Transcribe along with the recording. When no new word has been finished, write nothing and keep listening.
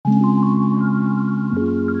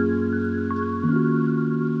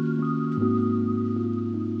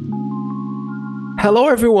Hello,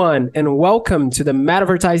 everyone, and welcome to the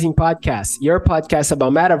Metavertising Podcast, your podcast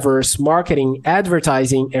about metaverse, marketing,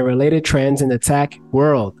 advertising, and related trends in the tech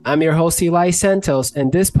world. I'm your host, Eli Santos,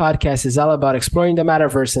 and this podcast is all about exploring the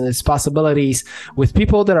metaverse and its possibilities with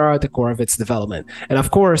people that are at the core of its development. And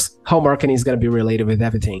of course, how marketing is going to be related with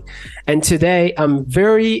everything. And today, I'm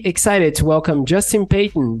very excited to welcome Justin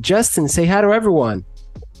Peyton. Justin, say hi to everyone.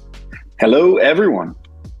 Hello, everyone.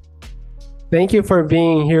 Thank you for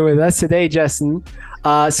being here with us today, Justin.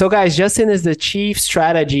 So guys, Justin is the Chief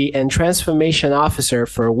Strategy and Transformation Officer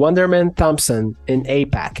for Wunderman Thompson in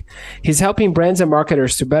APAC. He's helping brands and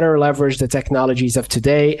marketers to better leverage the technologies of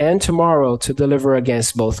today and tomorrow to deliver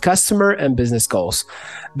against both customer and business goals.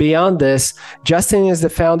 Beyond this, Justin is the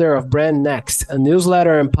founder of Brand Next, a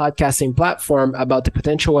newsletter and podcasting platform about the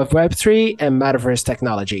potential of Web3 and metaverse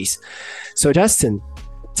technologies. So Justin,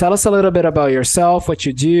 tell us a little bit about yourself, what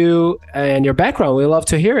you do, and your background. We'd love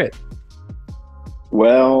to hear it.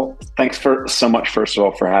 Well, thanks so much, first of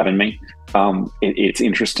all, for having me. It's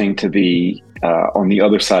interesting to be on the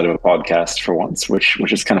other side of a podcast for once, which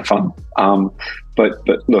is kind of fun. But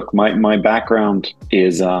look, my background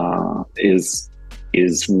is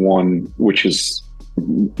one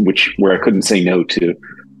where I couldn't say no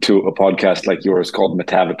to a podcast like yours called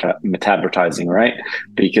Metavertising, right?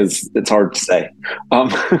 Because it's hard to say.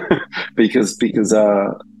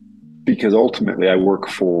 Because ultimately I work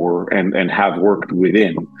for and have worked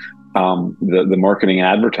within the marketing and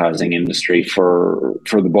advertising industry for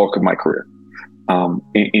the bulk of my career.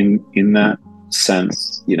 In that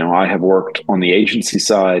sense, I have worked on the agency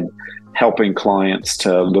side, helping clients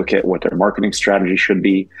to look at what their marketing strategy should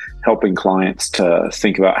be, helping clients to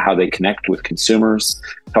think about how they connect with consumers,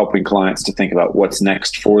 helping clients to think about what's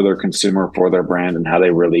next for their consumer, for their brand, and how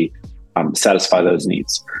they really satisfy those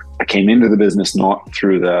needs. I came into the business not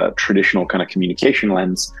through the traditional kind of communication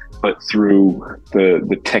lens, but through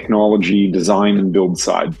the technology design and build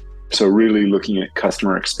side. So really looking at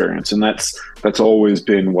customer experience. And that's always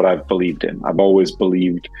been what I've believed in. I've always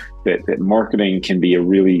believed that marketing can be a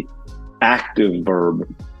really active verb,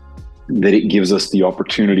 that it gives us the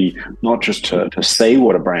opportunity not just to say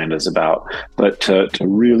what a brand is about, but to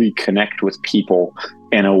really connect with people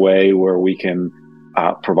in a way where we can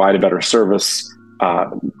provide a better service,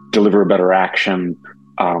 deliver a better action,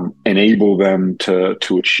 enable them to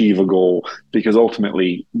achieve a goal. Because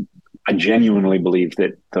ultimately, I genuinely believe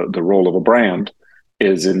that the role of a brand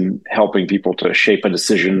is in helping people to shape a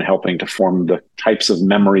decision, helping to form the types of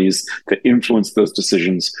memories that influence those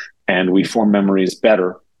decisions. And we form memories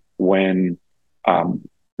better when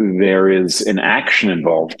there is an action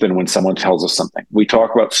involved than when someone tells us something. We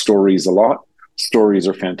talk about stories a lot. Stories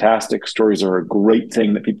are fantastic. Stories are a great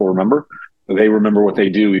thing that people remember. They remember what they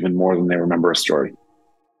do even more than they remember a story.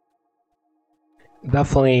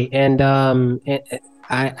 Definitely. And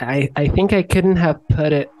I think I couldn't have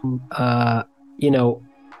put it,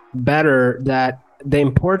 better, that the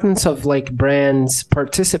importance of like brands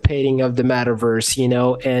participating of the metaverse,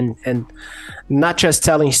 and not just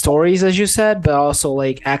telling stories, as you said, but also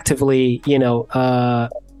like actively,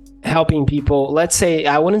 helping people. Let's say,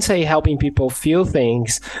 I wouldn't say helping people feel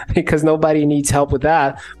things because nobody needs help with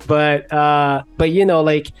that, but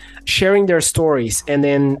like sharing their stories and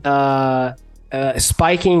then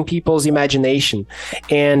spiking people's imagination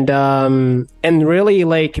and really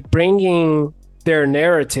like bringing their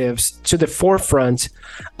narratives to the forefront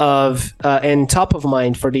of and top of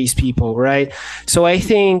mind for these people, right? So I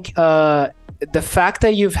think the fact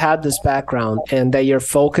that you've had this background and that you're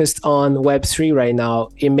focused on Web3 right now,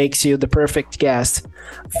 it makes you the perfect guest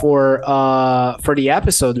for the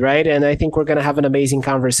episode, right? And I think we're going to have an amazing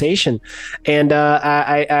conversation. And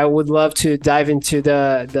I would love to dive into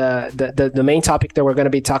the main topic that we're going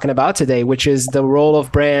to be talking about today, which is the role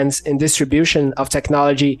of brands in distribution of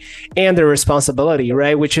technology and their responsibility,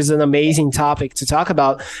 right? Which is an amazing topic to talk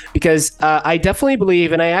about because I definitely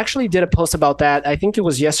believe, and I actually did a post about that, I think it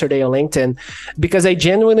was yesterday on LinkedIn, because I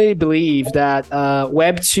genuinely believe that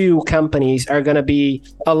Web2 companies are going to be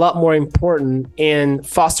a lot more important in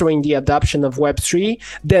fostering the adoption of Web3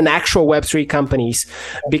 than actual Web3 companies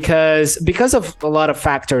because of a lot of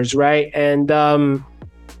factors, right?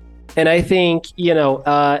 And I think,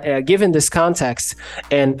 given this context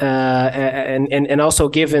and also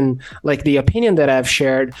given like the opinion that I've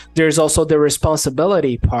shared, there's also the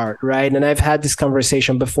responsibility part, right? And I've had this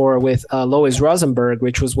conversation before with Lois Rosenberg,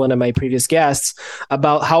 which was one of my previous guests,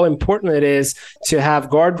 about how important it is to have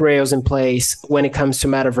guardrails in place when it comes to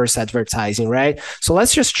metaverse advertising, right? So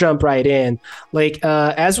let's just jump right in. Like,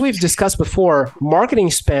 as we've discussed before,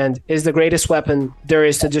 marketing spend is the greatest weapon there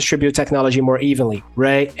is to distribute technology more evenly,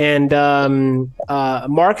 right? And and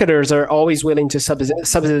marketers are always willing to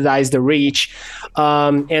subsidize the reach.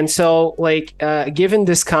 And so, like, given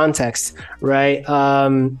this context, right?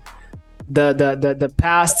 The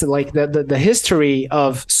past, like the history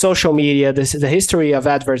of social media, the history of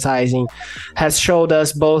advertising has showed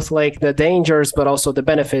us both like the dangers but also the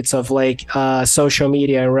benefits of like social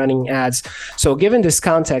media and running ads. So given this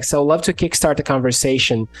context, I would love to kickstart the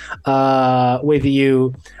conversation with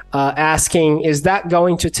you, asking, is that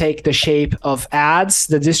going to take the shape of ads?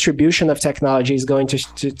 The distribution of technology is going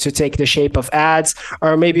to take the shape of ads?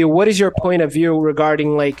 Or maybe what is your point of view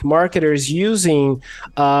regarding like marketers using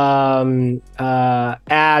ads,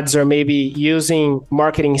 or maybe using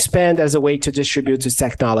marketing spend as a way to distribute this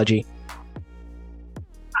technology?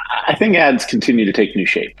 I think ads continue to take new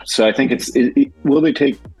shape. So I think will they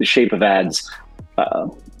take the shape of ads?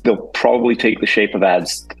 They'll probably take the shape of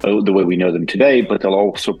ads the way we know them today, but they'll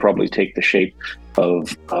also probably take the shape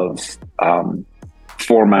of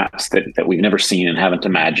formats that we've never seen and haven't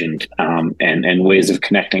imagined, and ways of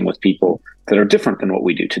connecting with people that are different than what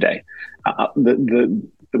we do today. The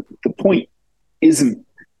point isn't,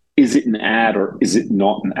 is it an ad or is it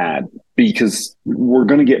not an ad? Because we're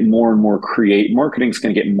going to get more and more marketing's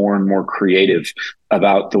going to get more and more creative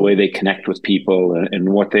about the way they connect with people and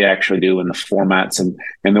what they actually do and the formats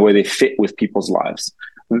and the way they fit with people's lives.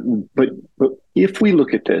 But if we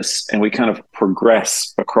look at this and we kind of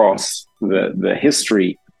progress across the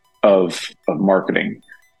history of marketing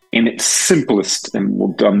in its simplest, and we'll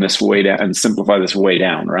dumb this way down and simplify this way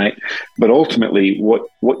down, right? But ultimately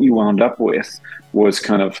what you wound up with was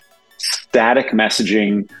kind of static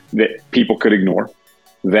messaging that people could ignore,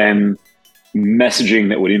 then messaging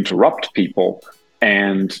that would interrupt people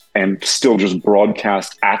and still just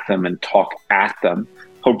broadcast at them and talk at them.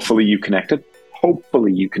 Hopefully you connected.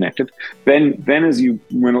 Then as you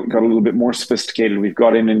got a little bit more sophisticated, we've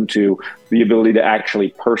gotten into the ability to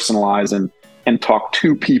actually personalize and talk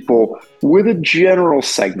to people with a general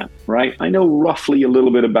segment, right? I know roughly a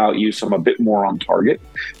little bit about you, so I'm a bit more on target.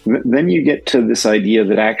 Then you get to this idea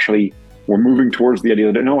that actually we're moving towards the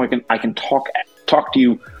idea that no, I can talk to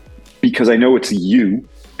you because I know it's you,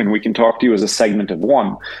 and we can talk to you as a segment of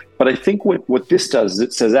one. But I think what this does is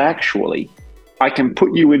it says, actually, I can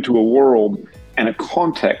put you into a world and a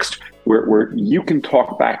context where you can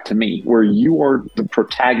talk back to me, where you are the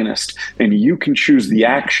protagonist and you can choose the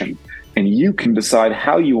action and you can decide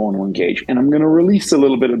how you want to engage. And I'm going to release a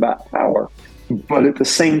little bit of that power. But at the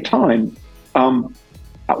same time,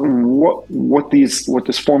 what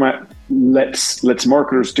this format lets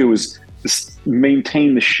marketers do is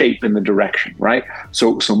maintain the shape and the direction, right?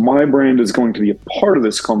 So my brand is going to be a part of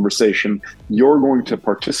this conversation. You're going to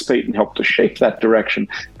participate and help to shape that direction,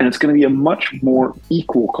 and it's going to be a much more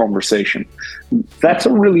equal conversation. That's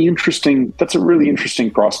a really interesting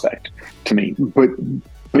prospect to me.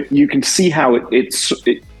 But you can see how it's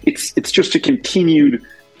just a continued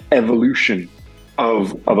evolution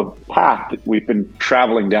of a path that we've been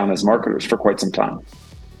traveling down as marketers for quite some time.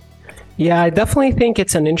 Yeah, I definitely think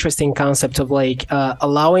it's an interesting concept of like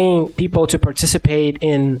allowing people to participate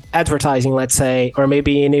in advertising, let's say, or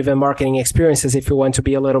maybe in even marketing experiences if you want to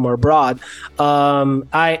be a little more broad.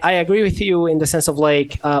 I agree with you in the sense of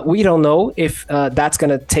like, we don't know if that's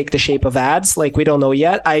going to take the shape of ads. Like, we don't know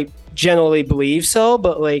yet. I generally believe so,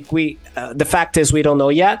 but like the fact is we don't know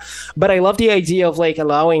yet. But I love the idea of like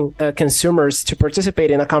allowing consumers to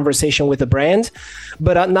participate in a conversation with the brand.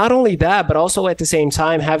 But not only that, but also at the same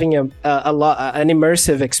time having an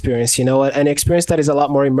immersive experience, an experience that is a lot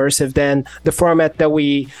more immersive than the format that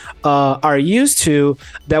we are used to,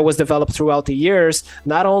 that was developed throughout the years,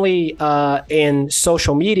 not only in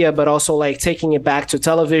social media, but also like taking it back to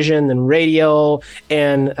television and radio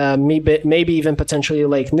and maybe even potentially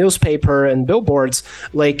like newspaper and billboards.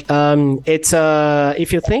 Like it's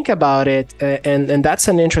if you think about it, and that's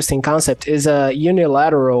an interesting concept, is a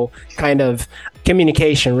unilateral kind of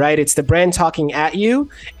communication, right? It's the brand talking at you,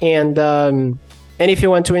 and if you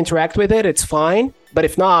want to interact with it, it's fine. But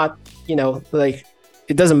if not, like,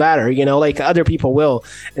 it doesn't matter, like other people will.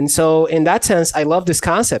 And so in that sense, I love this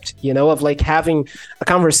concept, of like having a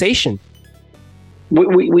conversation.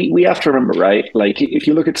 We have to remember, right? Like, if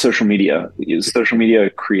you look at social media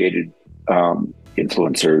created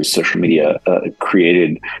influencers, social media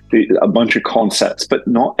created a bunch of concepts, but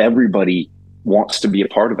not everybody wants to be a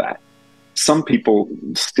part of that. Some people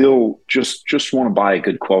still just want to buy a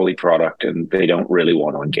good quality product and they don't really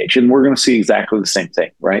want to engage. And we're going to see exactly the same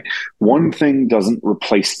thing, right? One thing doesn't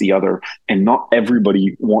replace the other, and not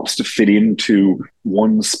everybody wants to fit into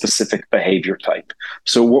one specific behavior type.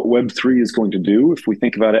 So what Web3 is going to do, if we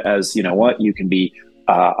think about it as, you can be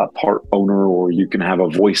a part owner, or you can have a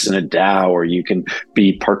voice in a DAO, or you can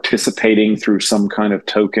be participating through some kind of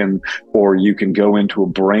token, or you can go into a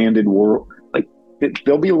branded world. Like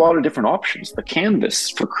there'll be a lot of different options. The canvas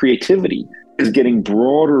for creativity is getting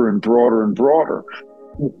broader and broader and broader.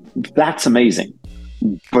 That's amazing.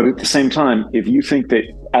 But at the same time, if you think that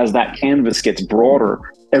as that canvas gets broader,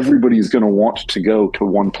 everybody's going to want to go to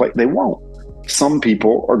one place, they won't. Some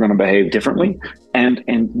people are going to behave differently. And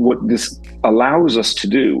what this allows us to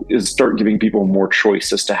do is start giving people more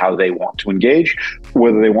choice as to how they want to engage,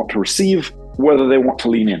 whether they want to receive, whether they want to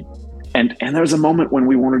lean in. And there's a moment when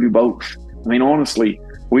we want to do both. I mean, honestly,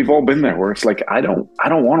 we've all been there where it's like, I don't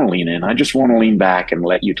want to lean in. I just want to lean back and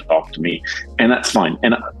let you talk to me. And that's fine.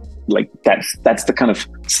 And like, that's the kind of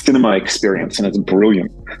cinema experience, and it's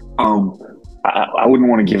brilliant. I wouldn't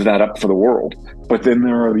want to give that up for the world. But then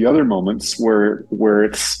there are the other moments where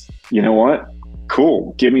it's, you know what?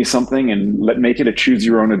 Cool. Give me something and make it a choose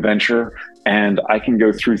your own adventure. And I can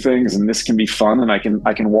go through things, and this can be fun, and I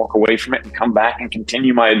can walk away from it and come back and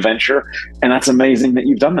continue my adventure. And that's amazing that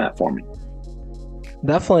you've done that for me.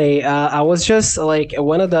 Definitely. I was just like,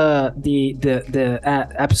 one of the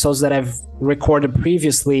episodes that I've recorded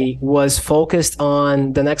previously was focused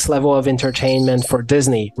on the next level of entertainment for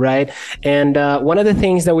Disney, right? And one of the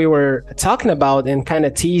things that we were talking about and kind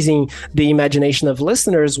of teasing the imagination of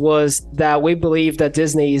listeners was that we believe that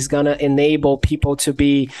Disney is going to enable people to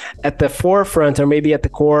be at the forefront, or maybe at the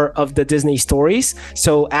core of the Disney stories.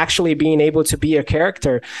 So actually being able to be a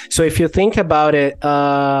character. So if you think about it,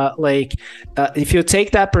 if you take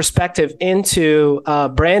that perspective into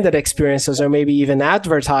branded experiences, or maybe even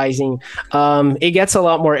advertising, it gets a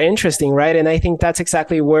lot more interesting, right? And I think that's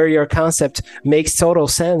exactly where your concept makes total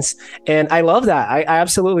sense. And I love that. I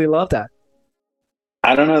absolutely love that.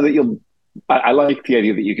 I don't know that you'll. I like the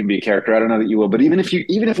idea that you can be a character. I don't know that you will, but even if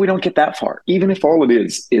we don't get that far, even if all it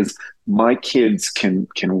is my kids can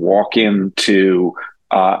walk into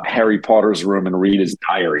Harry Potter's room and read his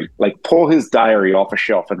diary, like pull his diary off a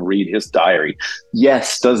shelf and read his diary.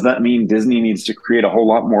 Yes. Does that mean Disney needs to create a whole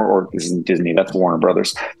lot more, or this isn't Disney, that's Warner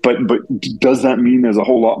Brothers. But does that mean there's a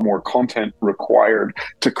whole lot more content required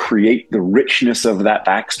to create the richness of that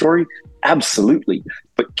backstory? Absolutely.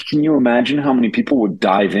 But can you imagine how many people would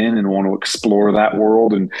dive in and want to explore that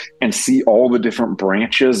world and see all the different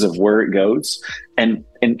branches of where it goes? And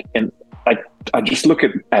I just look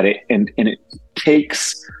at it, and it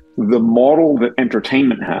takes the model that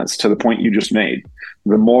entertainment has to the point you just made.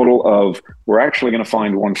 The model of, we're actually going to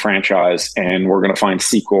find one franchise, and we're going to find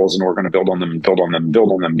sequels, and we're going to build on them and build on them and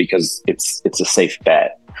build on them because it's a safe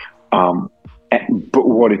bet. But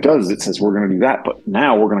what it does, it says we're going to do that, but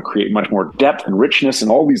now we're going to create much more depth and richness and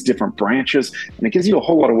all these different branches, and it gives you a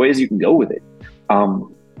whole lot of ways you can go with it.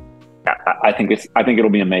 I think it'll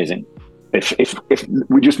be amazing. If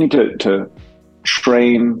we just need to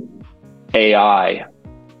train AI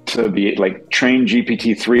to be like, train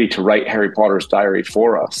GPT-3 to write Harry Potter's diary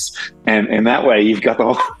for us, and that way you've got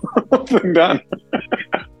the whole thing done.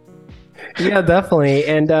 Yeah, definitely.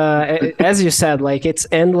 And as you said, like, it's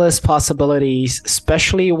endless possibilities,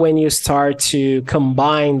 especially when you start to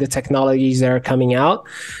combine the technologies that are coming out.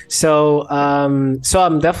 So I'm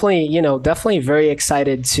definitely very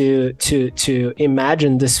excited to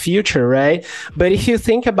imagine this future, right? But if you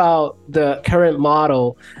think about the current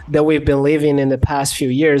model that we've been living in the past few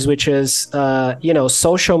years, which is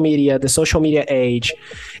social media, the social media age,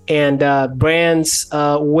 and brands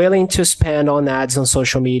willing to spend on ads on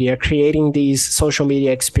social media, creating these social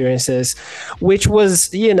media experiences, which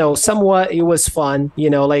was, somewhat, it was fun,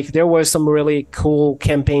 like there were some really cool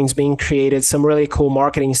campaigns being created, some really cool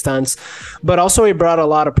marketing stunts, but also it brought a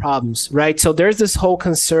lot of problems, right? So there's this whole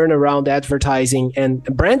concern around advertising and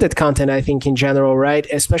branded content, I think, in general, right?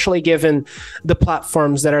 Especially given the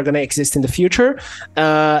platforms that are going to exist in the future.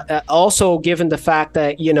 Also, given the fact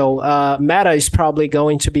that, Meta is probably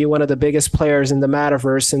going to be one of the biggest players in the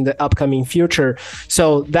metaverse in the upcoming future.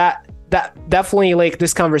 So that definitely, like,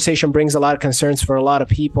 this conversation brings a lot of concerns for a lot of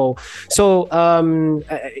people. So,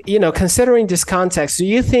 considering this context, do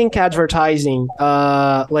you think advertising,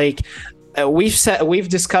 we've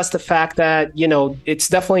discussed the fact that, it's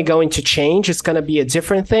definitely going to change. It's going to be a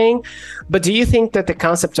different thing. But do you think that the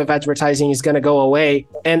concept of advertising is going to go away?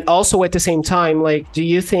 And also at the same time, like, do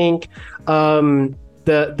you think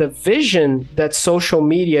the vision that social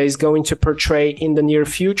media is going to portray in the near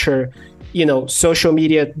future, social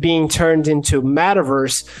media being turned into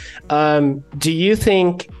metaverse, do you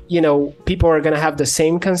think, people are going to have the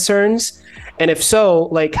same concerns? And if so,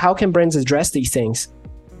 like, how can brands address these things?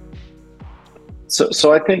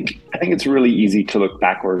 So I think it's really easy to look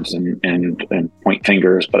backwards and point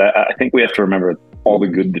fingers, but I think we have to remember all the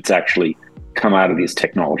good that's actually come out of these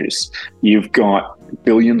technologies. You've got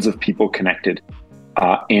billions of people connected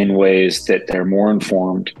in ways that they're more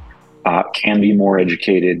informed, can be more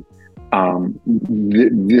educated.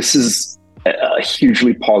 This is a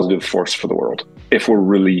hugely positive force for the world. If we're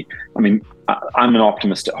really, I'm an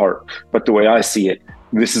optimist at heart, but the way I see it,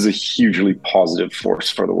 this is a hugely positive force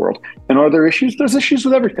for the world. And are there issues? There's issues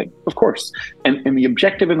with everything, of course. And the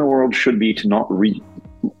objective in the world should be to not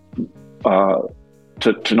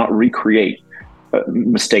recreate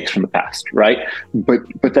mistakes from the past, right? But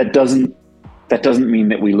that doesn't mean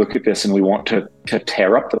that we look at this and we want to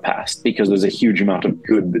tear up the past, because there's a huge amount of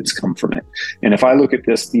good that's come from it. And if I look at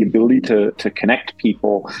this, the ability to connect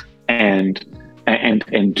people and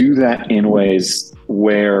do that in ways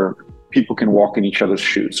where people can walk in each other's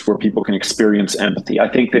shoes, where people can experience empathy. I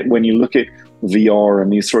think that when you look at VR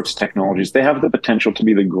and these sorts of technologies, they have the potential to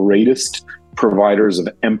be the greatest providers of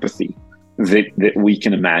empathy that we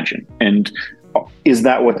can imagine. And is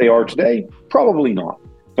that what they are today? Probably not.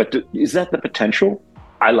 But is that the potential?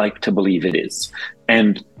 I like to believe it is.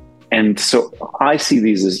 And so I see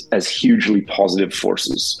these as hugely positive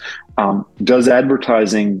forces. Does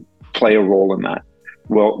advertising play a role in that?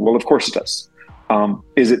 Well, of course it does.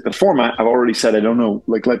 Is it the format? I've already said I don't know.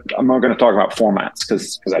 I'm not going to talk about formats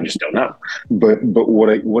because I just don't know. But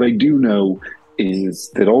what I do know is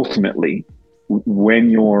that ultimately, when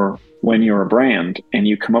you're a brand and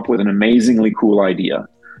you come up with an amazingly cool idea,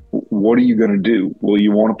 what are you going to do? Well,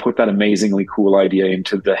 you want to put that amazingly cool idea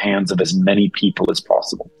into the hands of as many people as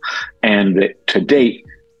possible. And that to date,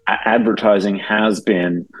 advertising has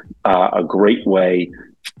been a great way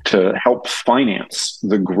to help finance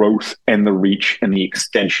the growth and the reach and the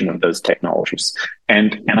extension of those technologies.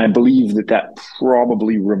 And I believe that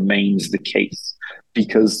probably remains the case,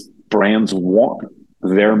 because brands want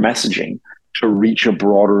their messaging to reach a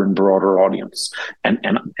broader and broader audience.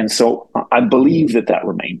 And so I believe that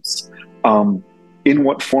remains. In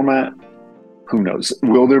what format? Who knows?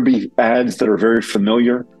 Will there be ads that are very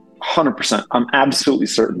familiar? 100%. I'm absolutely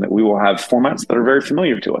certain that we will have formats that are very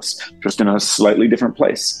familiar to us, just in a slightly different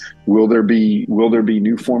place. Will there be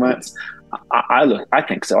new formats? I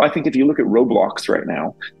think so. I think if you look at Roblox right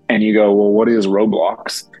now and you go, well, what is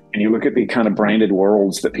Roblox? And you look at the kind of branded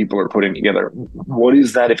worlds that people are putting together, what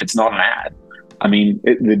is that if it's not an ad?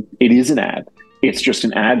 It is an ad. It's just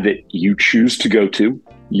an ad that you choose to go to,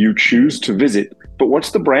 you choose to visit. But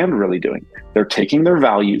what's the brand really doing? They're taking their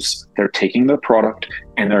values, they're taking their product,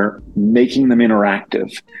 and they're making them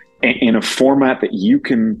interactive in a format that you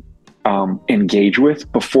can engage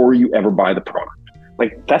with before you ever buy the product.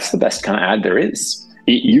 That's the best kind of ad there is.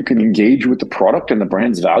 You can engage with the product and the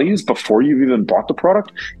brand's values before you've even bought the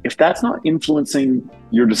product. If that's not influencing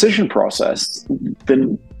your decision process,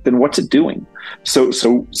 then what's it doing? So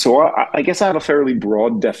I guess I have a fairly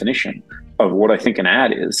broad definition of what I think an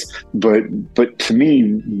ad is, but to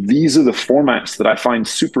me, these are the formats that I find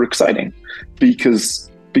super exciting, because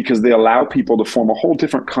they allow people to form a whole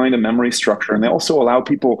different kind of memory structure, and they also allow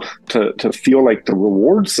people to feel like the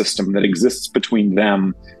reward system that exists between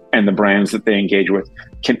them and the brands that they engage with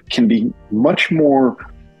can be much more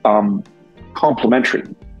complementary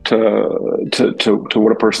to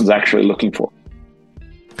what a person's actually looking for.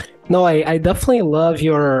 No, I definitely love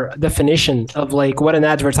your definition of what an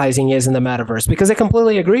advertising is in the metaverse, because I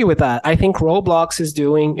completely agree with that. I think Roblox is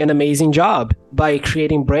doing an amazing job by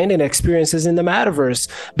creating branding experiences in the metaverse,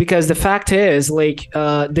 because the fact is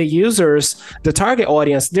the users, the target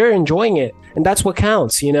audience, they're enjoying it. And that's what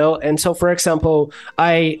counts, And so, for example,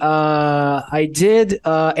 I did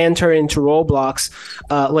enter into Roblox.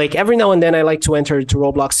 Every now and then, I like to enter into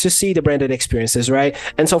Roblox to see the branded experiences, right?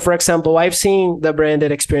 And so, for example, I've seen the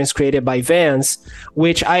branded experience created by Vans,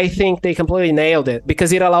 which I think they completely nailed it,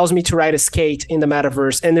 because it allows me to ride a skate in the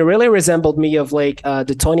metaverse, and it really resembled me of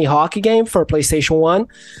the Tony Hawk game for PlayStation 1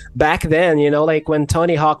 back then. When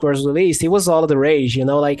Tony Hawk was released, it was all the rage.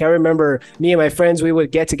 I remember me and my friends, we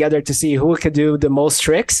would get together to see who could do the most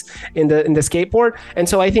tricks in the skateboard. And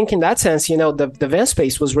so I think in that sense, the Vans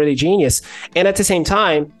space was really genius. And at the same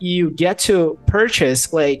time, you get to purchase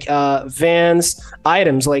Vans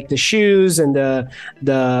items, like the shoes and the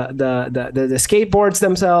skateboards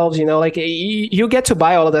themselves. You get to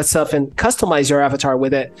buy all of that stuff and customize your avatar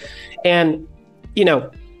with it. And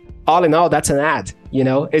all in all, that's an ad.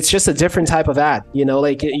 It's just a different type of ad.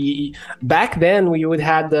 Back then we would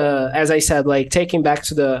have as I said, taking back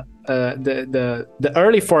to the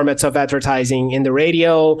early formats of advertising in the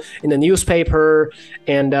radio, in the newspaper,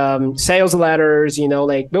 and sales letters,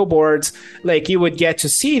 billboards. You would get to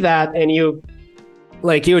see that, and you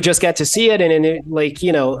Like you would just get to see it, and then it, like,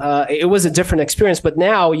 it was a different experience. But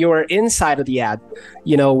now you're inside of the ad,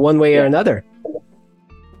 one way or Yeah. another.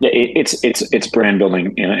 Yeah, it's brand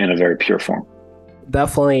building in a very pure form.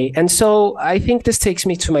 Definitely. And so I think this takes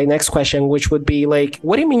me to my next question, which would be like,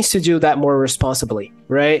 what it means to do that more responsibly,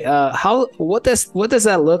 right? What does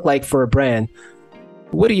that look like for a brand?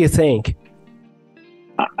 What do you think?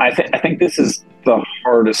 I think this is the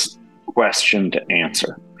hardest question to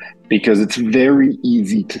answer, because it's very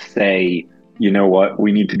easy to say, you know what,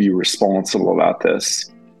 we need to be responsible about this.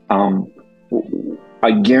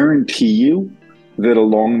 I guarantee you that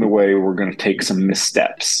along the way we're going to take some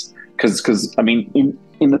missteps, because I mean,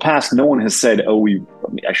 in the past, no one has said,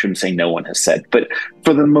 I shouldn't say no one has said, but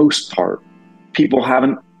for the most part, people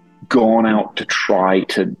haven't gone out to try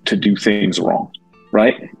to do things wrong,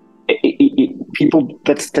 right? People,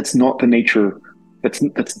 that's not the nature. That's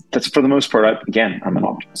for the most part. I'm an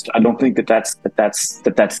optimist. I don't think that's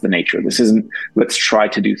the nature. This isn't, let's try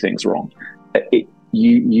to do things wrong.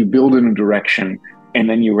 You build in a direction, and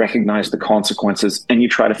then you recognize the consequences, and you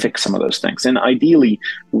try to fix some of those things. And ideally,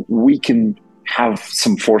 we can have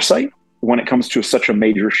some foresight when it comes to such a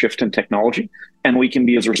major shift in technology, and we can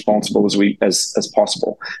be as responsible as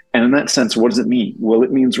possible. And in that sense, what does it mean? Well,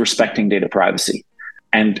 it means respecting data privacy.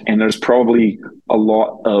 And there's probably a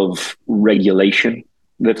lot of regulation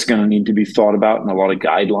that's going to need to be thought about, and a lot of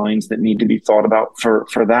guidelines that need to be thought about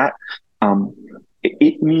for that.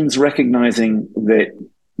 It means recognizing that,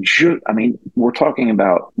 we're talking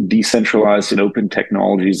about decentralized and open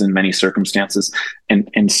technologies in many circumstances.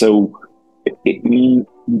 And so it means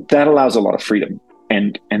that allows a lot of freedom.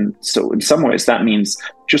 And so in some ways that means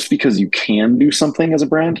just because you can do something as a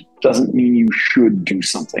brand doesn't mean you should do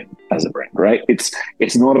something as a brand, right?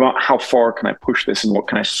 It's not about how far can I push this and what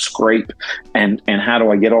can I scrape and how do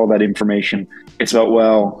I get all that information. It's about,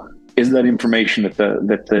 well, is that information that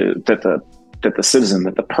the citizen,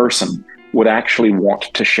 that the person would actually want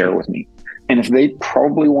to share with me? And if they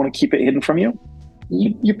probably want to keep it hidden from you,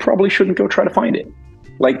 you probably shouldn't go try to find it.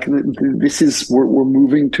 Like this is, we're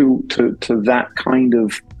moving to that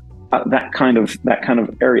kind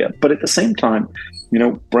of area. But at the same time,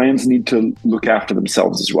 brands need to look after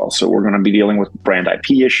themselves as well. So we're going to be dealing with brand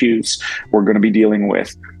IP issues. We're going to be dealing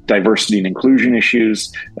with diversity and inclusion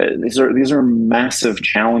issues. These are massive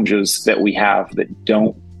challenges that we have that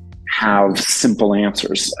don't have simple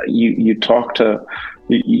answers. You talk to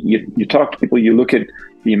people. You look at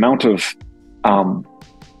the amount of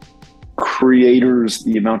creators,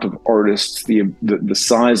 the amount of artists, the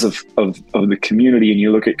size of the community, and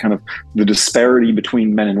you look at kind of the disparity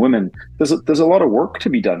between men and women. There's a lot of work to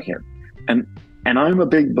be done here, and I'm a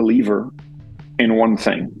big believer in one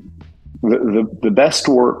thing. The best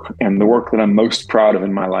work and the work that I'm most proud of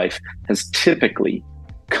in my life has typically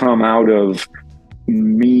come out of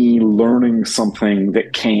me learning something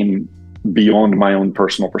that came beyond my own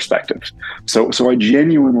personal perspective. So I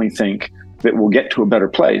genuinely think that we'll get to a better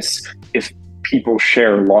place if people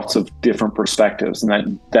share lots of different perspectives,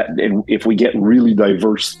 and and if we get really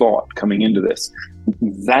diverse thought coming into this,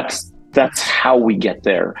 that's how we get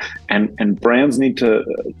there. And brands need to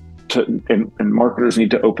and marketers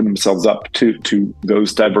need to open themselves up to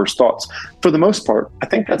those diverse thoughts. For the most part, I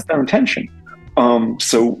think that's their intention.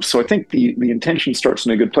 So I think the intention starts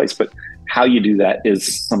in a good place, but how you do that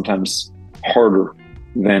is sometimes harder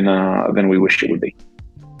than we wish it would be.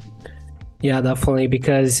 Yeah, definitely,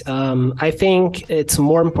 because I think it's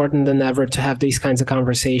more important than ever to have these kinds of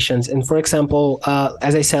conversations. And for example,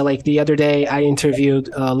 as I said, like the other day, I interviewed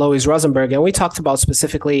Lois Rosenberg, and we talked about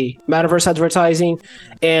specifically metaverse advertising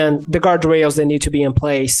and the guardrails that need to be in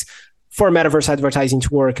place for metaverse advertising to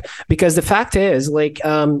work. Because the fact is, like,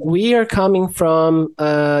 we are coming from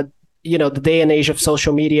the day and age of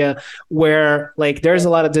social media, where like there's a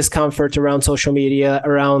lot of discomfort around social media,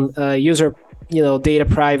 around user data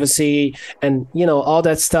privacy and all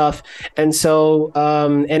that stuff. And so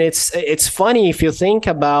and it's funny if you think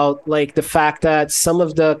about like the fact that some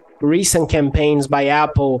of the recent campaigns by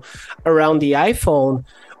Apple around the iPhone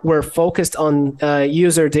were focused on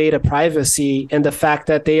user data privacy, and the fact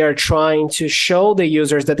that they are trying to show the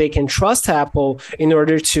users that they can trust Apple in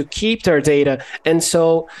order to keep their data. And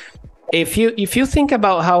so if you think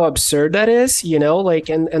about how absurd that is, like,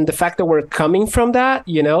 and the fact that we're coming from that,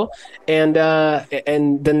 and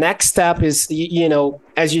the next step is,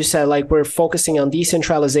 as you said, like we're focusing on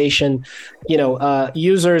decentralization,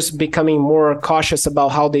 users becoming more cautious about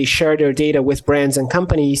how they share their data with brands and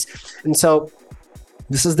companies. And so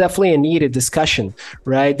this is definitely a needed discussion,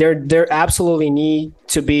 right? There absolutely need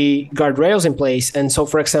to be guardrails in place. And so,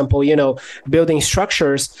 for example, building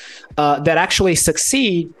structures that actually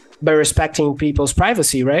succeed by respecting people's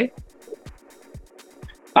privacy, right?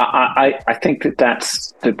 I think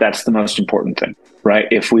that's the most important thing, right?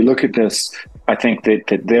 If we look at this, I think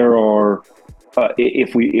that there are,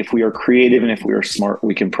 if we are creative and if we are smart,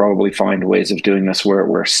 we can probably find ways of doing this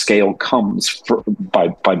where scale comes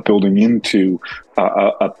by building into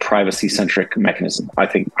a privacy centric mechanism. I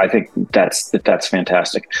think that's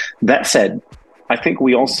fantastic. That said, I think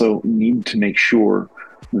we also need to make sure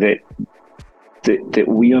that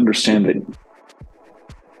we understand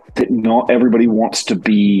that not everybody wants to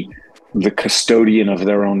be the custodian of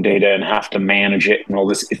their own data and have to manage it and all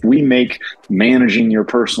this. If we make managing your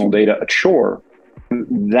personal data a chore,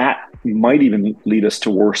 that might even lead us to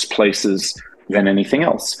worse places than anything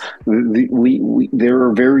else. There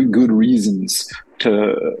are very good reasons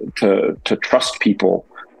to trust people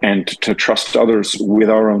and to trust others with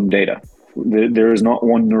our own data. There is not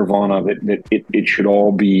one nirvana that it should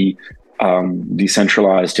all be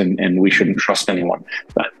decentralized and we shouldn't trust anyone.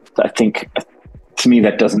 I think, to me,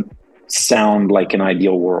 that doesn't sound like an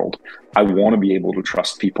ideal world. I want to be able to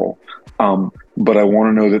trust people, but I want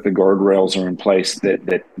to know that the guardrails are in place,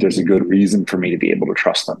 that there's a good reason for me to be able to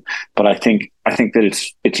trust them. But I think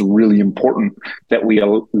that it's really important that we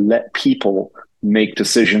let people make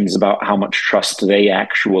decisions about how much trust they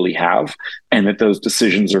actually have, and that those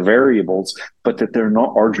decisions are variables, but that they're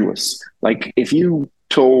not arduous. Like, if you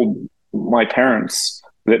told my parents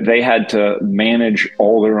that they had to manage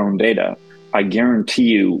all their own data, I guarantee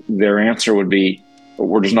you their answer would be,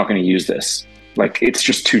 we're just not going to use this. Like, it's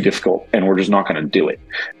just too difficult and we're just not going to do it.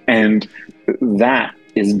 And that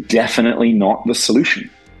is definitely not the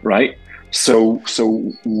solution, right? So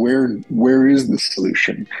where is the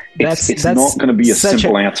solution? It's not going to be a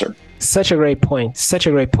simple answer. Such a great point. Such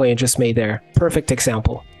a great point you just made there. Perfect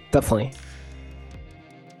example. Definitely.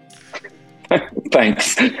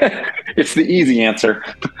 Thanks. It's the easy answer.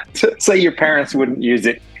 Say your parents wouldn't use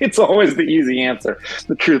it. It's always the easy answer.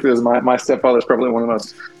 The truth is, my stepfather is probably one of the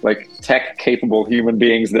most tech capable human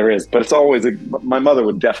beings there is. But it's always my mother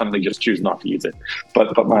would definitely just choose not to use it.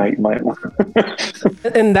 But my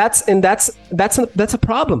and that's a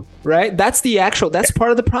problem, right? That's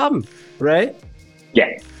part of the problem, right?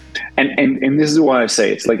 Yeah. And this is why I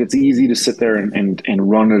say it's easy to sit there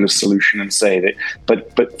and run at a solution and say that,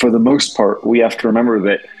 but for the most part, we have to remember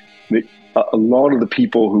that a lot of the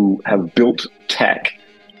people who have built tech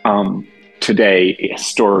today,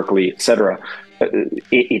 historically, etc.,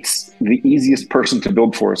 it's the easiest person to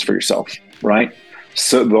build for is for yourself, right?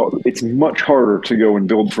 So it's much harder to go and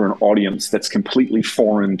build for an audience that's completely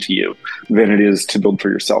foreign to you than it is to build for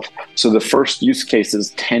yourself. So the first use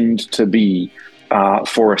cases tend to be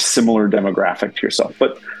for a similar demographic to yourself,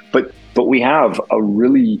 but we have a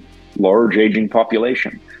really large aging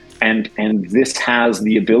population, and this has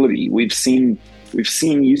the ability. We've seen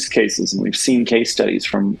use cases and we've seen case studies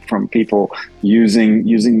from people using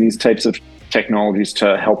these types of technologies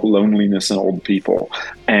to help loneliness in old people,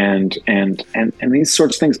 and these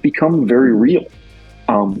sorts of things become very real.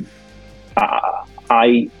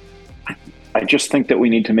 I just think that we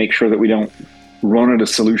need to make sure that we don't run at a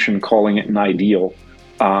solution calling it an ideal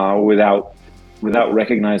without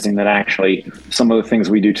recognizing that actually some of the things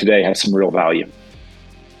we do today have some real value.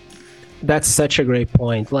 That's such a great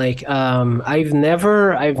point. I've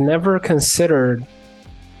never considered,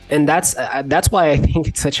 and that's why I think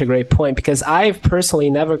it's such a great point, because I've personally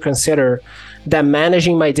never considered that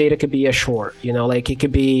managing my data could be a chore, it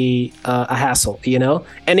could be a hassle,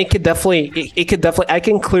 and it could definitely, I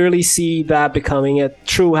can clearly see that becoming a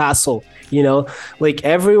true hassle.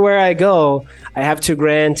 Everywhere I go, I have to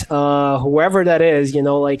grant whoever that is,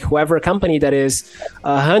 whoever company that is,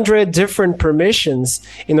 100 different permissions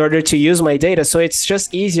in order to use my data. So it's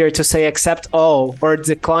just easier to say accept all or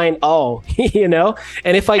decline all,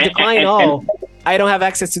 And if I decline all, I don't have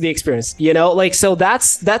access to the experience, So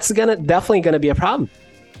that's definitely gonna be a problem.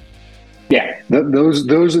 Yeah,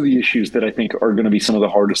 those are the issues that I think are going to be some of the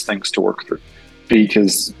hardest things to work through,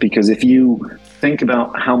 because if you think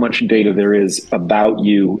about how much data there is about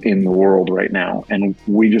you in the world right now, and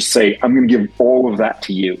we just say, I'm going to give all of that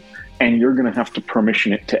to you, and you're going to have to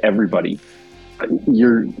permission it to everybody.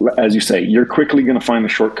 As you say, you're quickly going to find the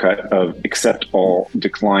shortcut of accept all,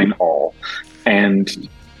 decline all, and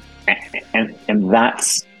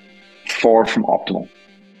that's far from optimal.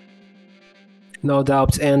 No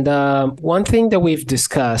doubt. And one thing that we've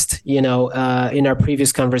discussed, in our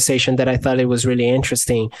previous conversation that I thought it was really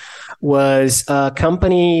interesting was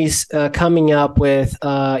companies coming up with,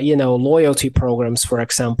 loyalty programs, for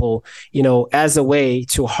example, as a way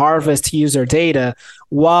to harvest user data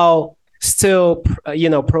while still,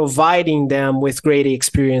 providing them with great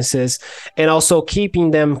experiences and also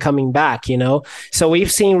keeping them coming back, So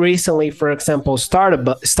we've seen recently, for example,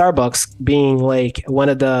 Starbucks being like one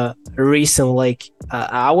of the recent, like,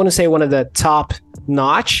 I want to say one of the top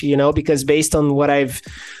notch, because based on what I've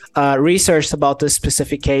researched about this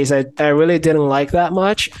specific case, I really didn't like that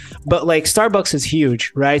much. But like Starbucks is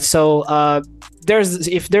huge, right? So there's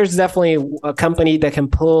definitely a company that can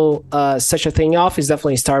pull such a thing off, is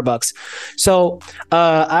definitely Starbucks. So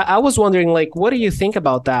I was wondering, like, what do you think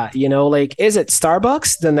about that? Like, is it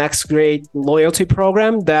Starbucks the next great loyalty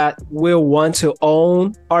program that will want to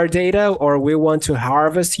own our data, or we want to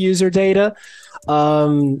harvest user data?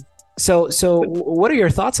 So what are your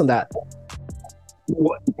thoughts on that?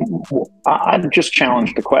 I'd just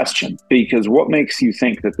challenge the question, because what makes you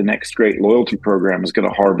think that the next great loyalty program is going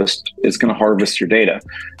to harvest your data?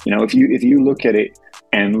 If you look at it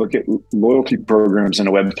and look at loyalty programs in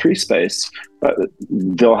a Web3 space,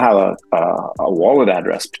 they'll have a wallet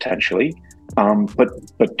address potentially,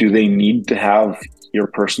 but do they need to have your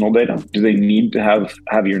personal data? Do they need to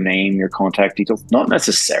have your name, your contact details? Not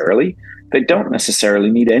necessarily. They don't necessarily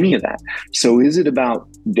need any of that. So is it about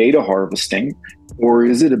data harvesting, or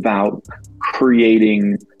is it about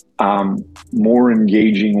creating more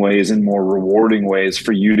engaging ways and more rewarding ways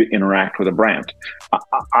for you to interact with a brand?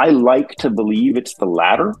 I like to believe it's the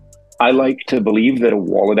latter. I like to believe that a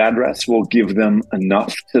wallet address will give them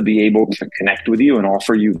enough to be able to connect with you and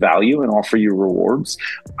offer you value and offer you rewards.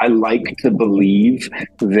 I like to believe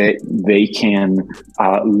that they can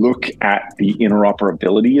look at the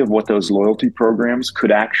interoperability of what those loyalty programs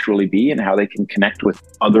could actually be and how they can connect with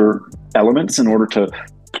other elements in order to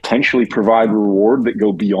potentially provide reward that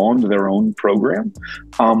go beyond their own program.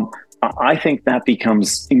 I think that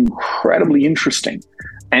becomes incredibly interesting.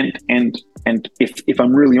 And if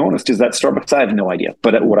I'm really honest, is that Starbucks? I have no idea.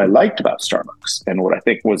 But what I liked about Starbucks, and what I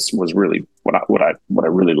think was really what I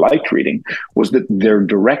really liked reading, was that their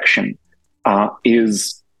direction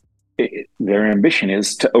their ambition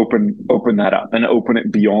is to open that up and open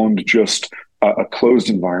it beyond just a closed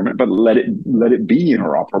environment, but let it be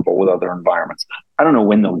interoperable with other environments. I don't know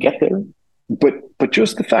when they'll get there, but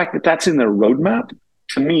just the fact that that's in their roadmap,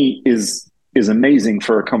 to me, is amazing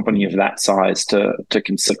for a company of that size to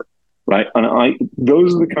consider. Right. And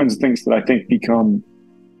those are the kinds of things that I think become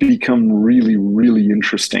really, really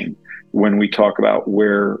interesting when we talk about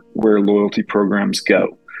where loyalty programs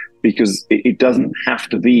go, because it doesn't have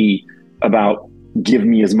to be about give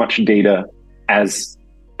me as much data as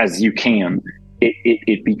you can.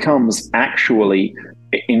 It becomes actually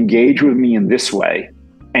engage with me in this way,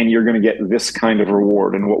 and you're going to get this kind of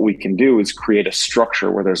reward. And what we can do is create a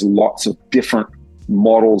structure where there's lots of different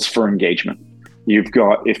models for engagement. You've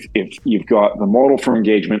got, if you've got the model for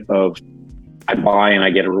engagement of I buy and I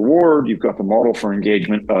get a reward, you've got the model for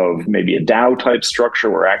engagement of maybe a DAO type structure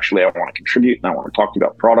where actually I want to contribute and I want to talk to you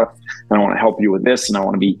about product and I want to help you with this and I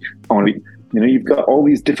want to be, you've got all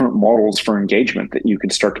these different models for engagement that you can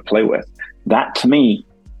start to play with. That to me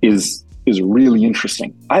is really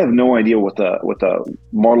interesting. I have no idea what the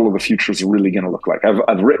model of the future is really going to look like.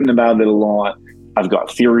 I've written about it a lot. I've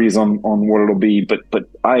got theories on what it'll be, but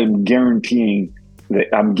I'm guaranteed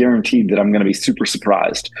that I'm going to be super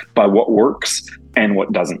surprised by what works and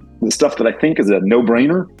what doesn't. The stuff that I think is a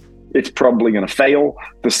no-brainer, it's probably going to fail.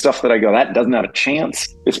 The stuff that I go, that doesn't have a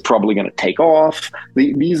chance, it's probably going to take off.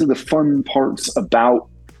 These are the fun parts about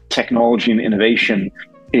technology and innovation,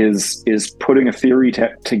 is putting a theory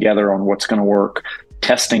together on what's going to work,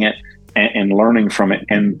 testing it and learning from it,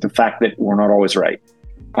 and the fact that we're not always right.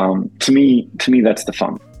 To me, that's the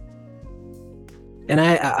fun. And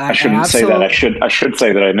I shouldn't say that. I should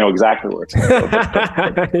say that I know exactly where it's going.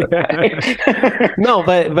 No,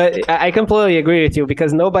 but I completely agree with you,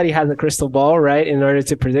 because nobody has a crystal ball, right, in order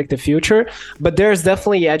to predict the future. But there's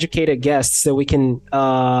definitely educated guesses that we can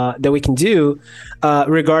do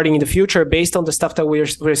regarding the future based on the stuff that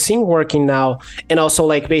we're seeing working now, and also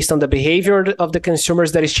like based on the behavior of the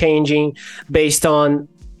consumers that is changing, based on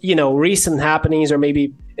recent happenings, or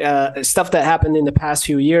maybe stuff that happened in the past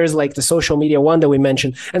few years, like the social media one that we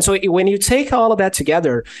mentioned. And so when you take all of that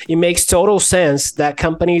together, it makes total sense that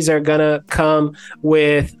companies are gonna come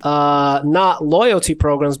with not loyalty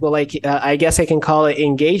programs, but like I guess I can call it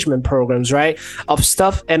engagement programs, right? Of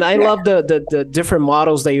stuff. And I love the different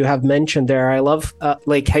models that you have mentioned there. I love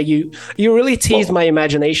like how you really teased my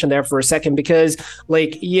imagination there for a second, because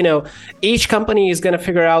like each company is gonna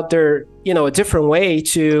figure out their a different way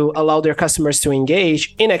to allow their customers to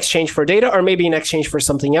engage in exchange for data, or maybe in exchange for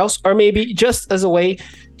something else, or maybe just as a way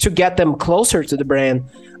to get them closer to the brand.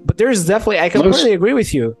 But there's definitely, I completely agree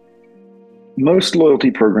with you. most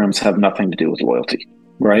loyalty programs have nothing to do with loyalty,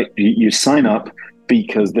 right? You sign up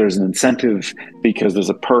because there's an incentive, because there's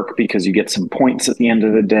a perk, because you get some points at the end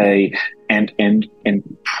of the day, and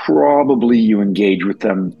probably you engage with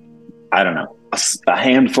them, I don't know, a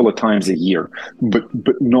handful of times a year, but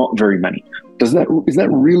not very many. Is that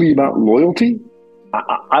really about loyalty?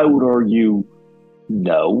 I would argue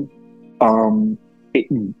no.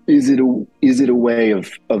 Is it a way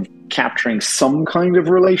of capturing some kind of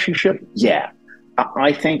relationship? Yeah.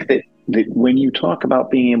 I think that when you talk about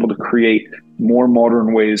being able to create more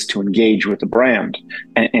modern ways to engage with the brand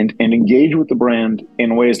and engage with the brand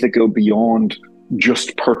in ways that go beyond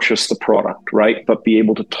just purchase the product, right? But be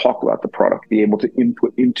able to talk about the product, be able to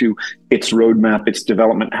input into its roadmap, its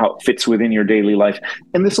development, how it fits within your daily life.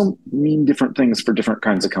 And this will mean different things for different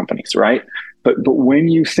kinds of companies, right? But when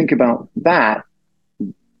you think about that,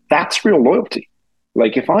 that's real loyalty.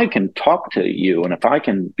 Like if I can talk to you and if I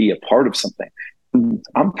can be a part of something,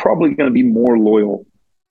 I'm probably going to be more loyal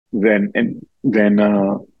than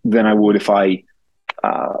I would if I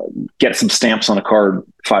get some stamps on a card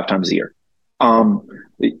 5 times a year.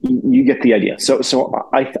 You get the idea. So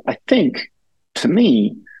I think, to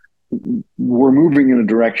me, we're moving in a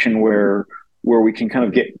direction where we can kind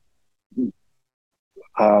of get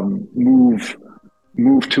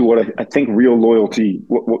move to what I think real loyalty,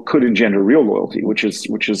 what could engender real loyalty, which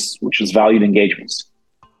is valued engagements.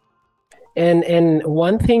 And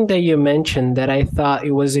one thing that you mentioned that I thought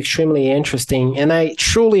it was extremely interesting, and I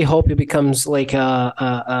truly hope it becomes like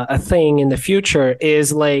a thing in the future,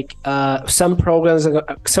 is like some programs are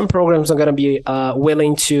going to be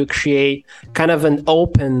willing to create kind of an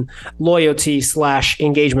open loyalty /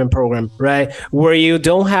 engagement program, right? Where you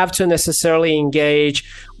don't have to necessarily engage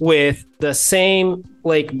with the same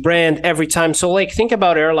like brand every time. So like think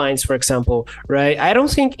about airlines, for example, right? I don't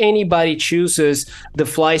think anybody chooses the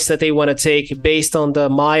flights that they want to take based on the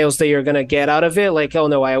miles that you're going to get out of it. Like, oh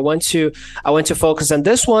no, I want to focus on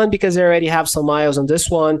this one because I already have some miles on this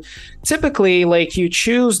one. Typically, like you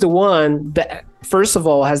choose the one that first of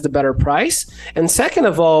all has the better price, and second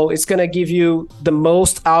of all, it's going to give you the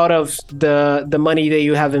most out of the money that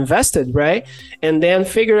you have invested, right? And then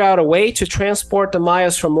figure out a way to transport the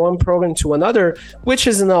miles from one program to another, which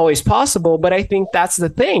isn't always possible, but I think that's the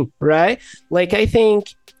thing, right? Like I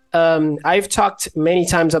think I've talked many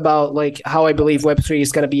times about like how I believe Web3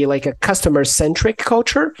 is going to be like a customer-centric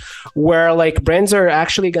culture where like brands are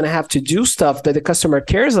actually going to have to do stuff that the customer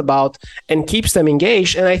cares about and keeps them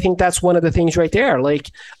engaged. And I think that's one of the things right there,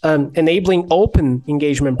 like enabling open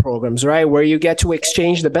engagement programs, right? Where you get to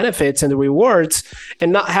exchange the benefits and the rewards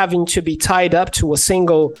and not having to be tied up to a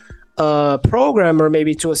single program or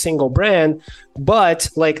maybe to a single brand, but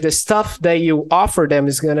like the stuff that you offer them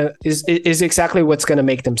is exactly what's gonna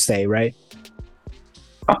make them stay, right?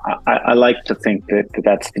 I like to think that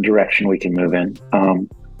that's the direction we can move in.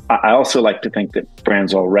 I also like to think that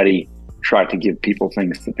brands already try to give people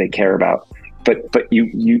things that they care about, but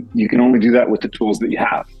you can only do that with the tools that you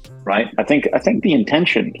have, right? I think the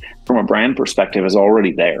intention from a brand perspective is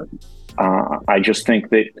already there. I just think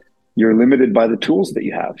that you're limited by the tools that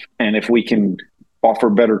you have. And if we can offer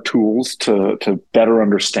better tools to better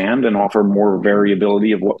understand and offer more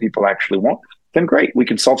variability of what people actually want, then great, we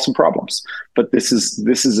can solve some problems. But this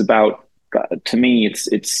is about, to me,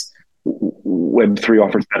 it's Web3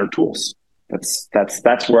 offers better tools.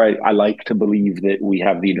 That's where I like to believe that we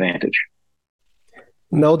have the advantage.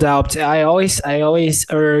 No doubt. I always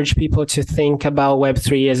urge people to think about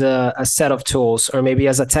Web3 as a set of tools or maybe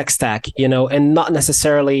as a tech stack, and not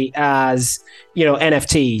necessarily as,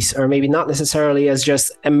 NFTs or maybe not necessarily as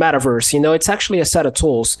just a metaverse. It's actually a set of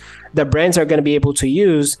tools that brands are going to be able to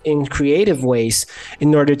use in creative ways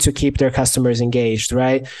in order to keep their customers engaged,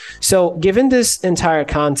 right? So given this entire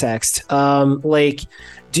context,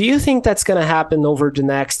 do you think that's going to happen over the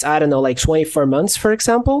next, I don't know, like 24 months, for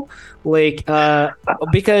example?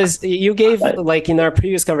 Because you gave, like in our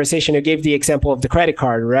previous conversation, you gave the example of the credit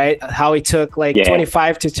card, right? How it took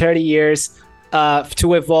 25 to 30 years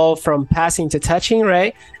to evolve from passing to touching,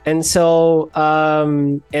 right? And so,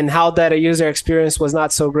 and how that a user experience was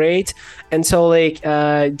not so great. And so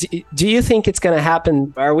do you think it's going to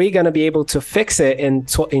happen? Are we going to be able to fix it in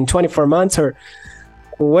 24 months, or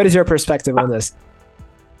what is your perspective on this?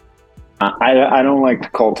 I don't like to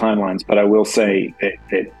call timelines, but I will say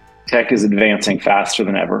that tech is advancing faster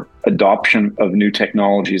than ever. Adoption of new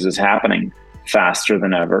technologies is happening faster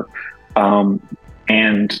than ever. And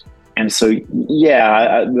so,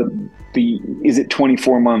 yeah, is it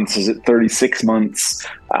 24 months? Is it 36 months?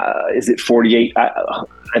 Is it 48? I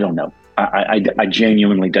don't know. I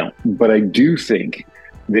genuinely don't. But I do think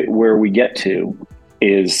that where we get to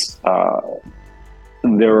is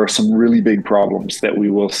there are some really big problems that we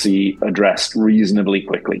will see addressed reasonably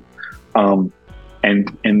quickly. And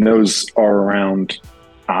those are around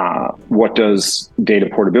what does data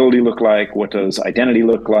portability look like? What does identity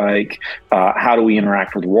look like? How do we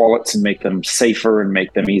interact with wallets and make them safer and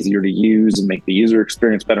make them easier to use and make the user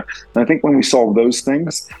experience better? And I think when we solve those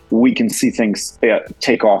things, we can see things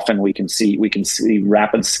take off, and we can see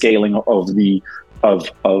rapid scaling of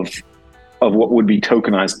what would be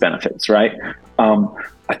tokenized benefits, right?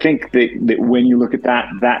 I think that when you look at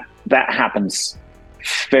that happens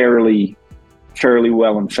fairly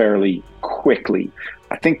well and fairly quickly.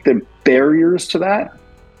 I think the barriers to that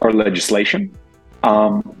are legislation,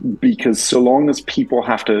 because so long as people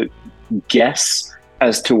have to guess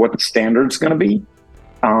as to what the standard's going to be,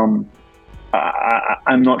 I'm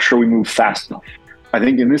not sure we move fast enough. I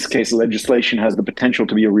think in this case, legislation has the potential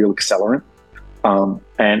to be a real accelerant.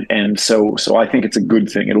 And so I think it's a good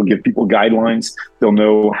thing. It'll give people guidelines. They'll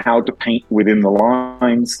know how to paint within the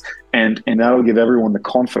lines, and that'll give everyone the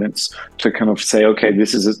confidence to kind of say, okay,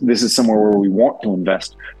 this is somewhere where we want to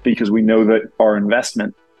invest, because we know that our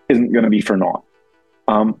investment isn't going to be for naught.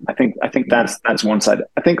 I think that's one side.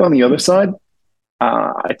 I think on the other side,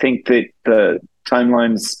 I think that the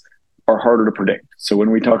timelines are harder to predict. So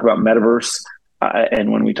when we talk about metaverse,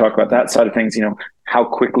 and when we talk about that side of things, how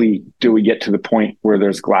quickly do we get to the point where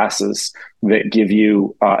there's glasses that give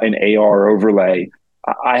you an AR overlay?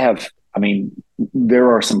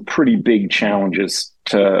 There are some pretty big challenges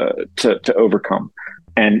to overcome,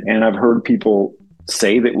 and I've heard people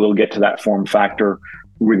say that we'll get to that form factor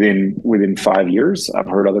within 5 years. I've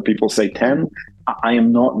heard other people say 10. I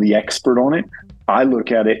am not the expert on it. I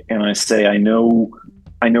look at it and I say, I know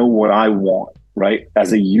what I want, right?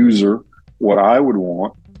 As a user, what I would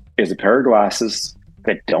want is a pair of glasses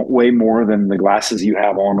that don't weigh more than the glasses you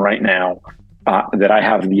have on right now, that I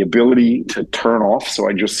have the ability to turn off, so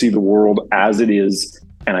I just see the world as it is,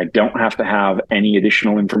 and I don't have to have any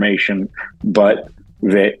additional information, but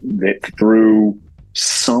that through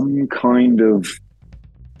some kind of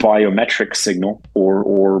biometric signal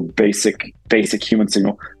or basic human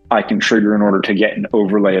signal, I can trigger in order to get an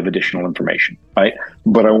overlay of additional information, right?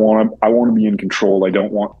 But I want to be in control. I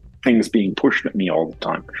don't want things being pushed at me all the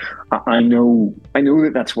time. I know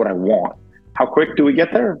that that's what I want. How quick do we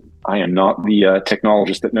get there? I am not the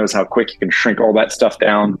technologist that knows how quick you can shrink all that stuff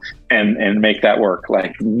down and make that work.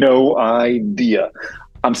 Like, no idea.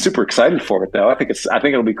 I'm super excited for it though. I think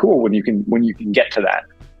it'll be cool when you can get to that.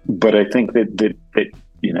 But I think that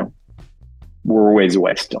we're a ways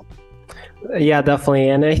away still. Yeah, definitely.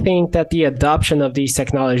 And I think that the adoption of these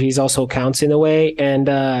technologies also counts in a way. And,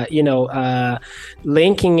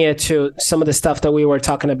 linking it to some of the stuff that we were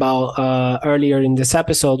talking about earlier in this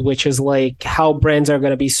episode, which is like how brands are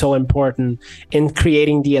going to be so important in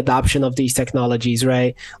creating the adoption of these technologies,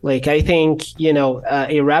 right? Like, I think,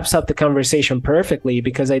 it wraps up the conversation perfectly,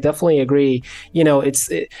 because I definitely agree.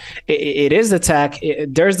 It is the tech.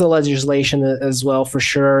 There's the legislation as well, for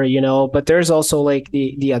sure, but there's also like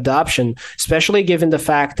the adoption, especially given the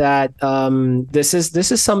fact that this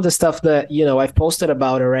is some of the stuff that I've posted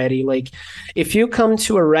about already. Like, if you come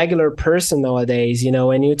to a regular person nowadays,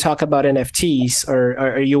 and you talk about NFTs,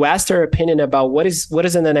 or you ask their opinion about what is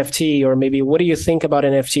an NFT, or maybe what do you think about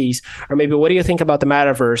NFTs, or maybe what do you think about the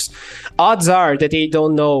metaverse, odds are that they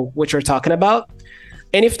don't know what you're talking about.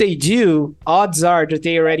 And if they do, odds are that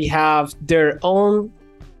they already have their own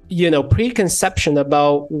preconception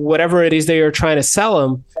about whatever it is they are trying to sell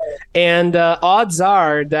them. And odds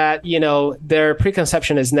are that, their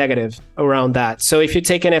preconception is negative around that. So if you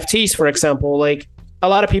take NFTs, for example, like, a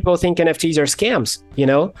lot of people think NFTs are scams,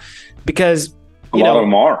 because, a lot of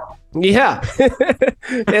them are. Yeah.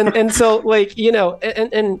 and so, like,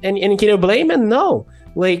 and can you blame them? No.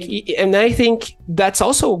 Like, and I think that's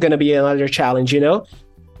also going to be another challenge,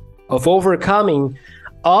 of overcoming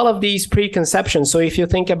all of these preconceptions. So if you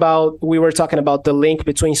think about, we were talking about the link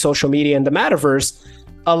between social media and the metaverse,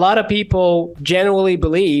 a lot of people generally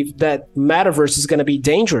believe that metaverse is going to be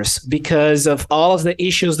dangerous because of all of the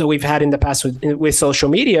issues that we've had in the past with social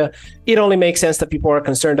media. It only makes sense that people are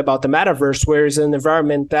concerned about the metaverse, whereas an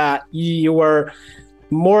environment that you are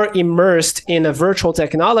more immersed in a virtual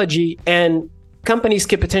technology, and companies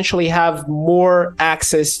could potentially have more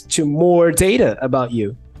access to more data about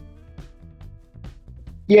you.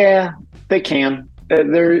 Yeah, they can.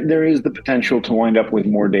 There is the potential to wind up with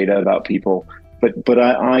more data about people, but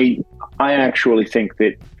I actually think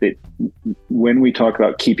that when we talk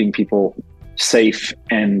about keeping people safe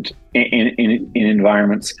and in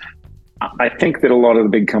environments, I think that a lot of the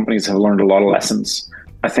big companies have learned a lot of lessons.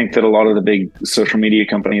 I think that a lot of the big social media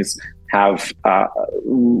companies have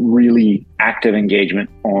really active engagement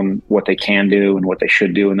on what they can do and what they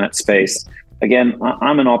should do in that space. Again,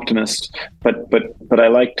 I'm an optimist, but I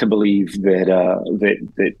like to believe that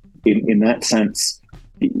in that sense,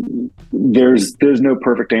 there's no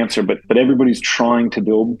perfect answer, but everybody's trying to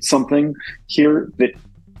build something here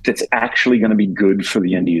that's actually going to be good for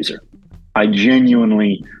the end user.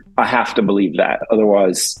 I have to believe that.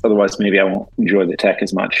 Otherwise maybe I won't enjoy the tech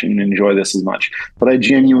as much and enjoy this as much. But I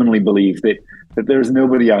genuinely believe that there's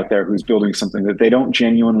nobody out there who's building something that they don't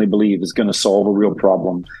genuinely believe is going to solve a real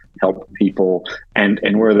problem, help people, and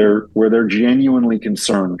where they're genuinely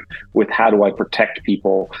concerned with how do I protect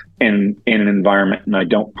people in an environment and I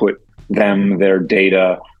don't put them, their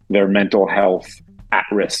data, their mental health at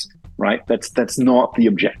risk. Right? That's not the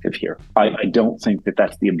objective here. I don't think that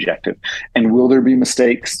that's the objective. And will there be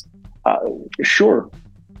mistakes? Sure.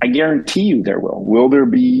 I guarantee you there will. Will there?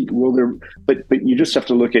 But you just have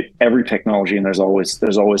to look at every technology, and there's always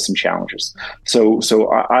some challenges. So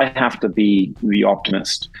I have to be the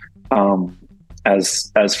optimist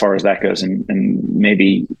as far as that goes, and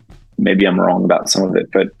maybe I'm wrong about some of it,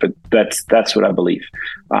 but that's what I believe.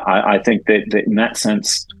 I think that in that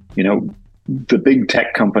sense, the big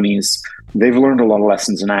tech companies, they've learned a lot of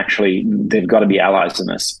lessons, and actually they've got to be allies in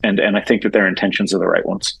this. And I think that their intentions are the right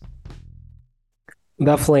ones.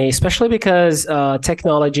 Definitely, especially because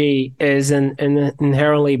technology isn't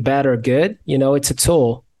inherently bad or good. It's a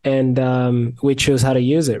tool, and we choose how to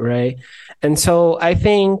use it, right? And so I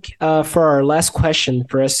think for our last question,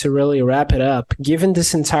 for us to really wrap it up, given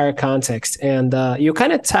this entire context, and you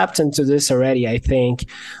kind of tapped into this already, I think,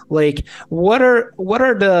 like what are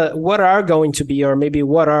going to be, or maybe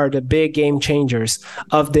what are the big game changers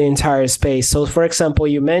of the entire space? So, for example,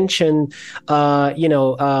 you mentioned,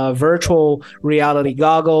 virtual reality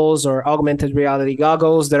goggles or augmented reality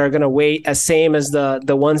goggles that are going to weigh as same as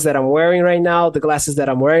the ones that I'm wearing right now, the glasses that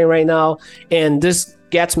I'm wearing right now, and this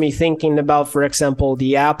gets me thinking about, for example,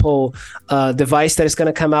 the Apple device that is going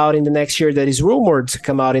to come out in the next year, that is rumored to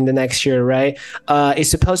come out in the next year, right?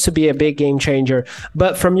 It's supposed to be a big game changer.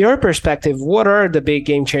 But from your perspective, what are the big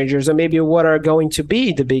game changers, or maybe what are going to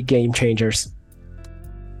be the big game changers?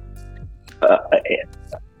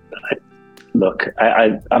 Look,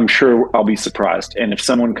 I'm sure I'll be surprised. And if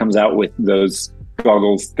someone comes out with those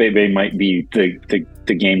goggles, they might be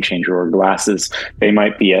the game changer, or glasses, they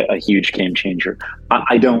might be a huge game changer.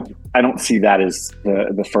 I don't see that as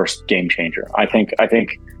the first game changer. I think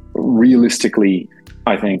realistically,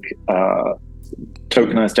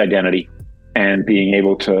 tokenized identity and being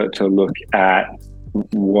able to look at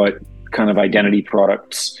what kind of identity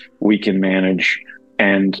products we can manage,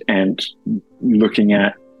 and looking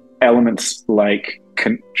at elements like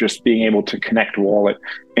just being able to connect wallet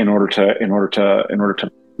in order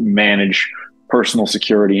to manage personal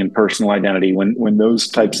security and personal identity. When those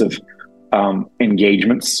types of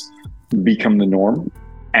engagements become the norm,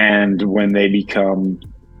 and when they become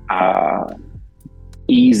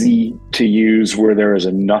easy to use, where there is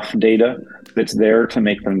enough data that's there to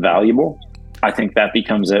make them valuable, I think that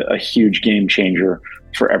becomes a huge game changer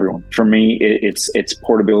for everyone. For me, it's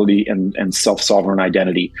portability and self-sovereign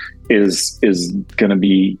identity is going to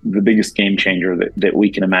be the biggest game changer that we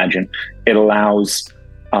can imagine. It allows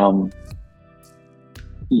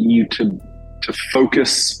you to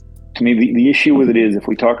focus. To me, the issue with it is, if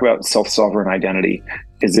we talk about self-sovereign identity,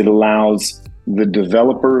 is it allows the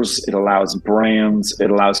developers, it allows brands, it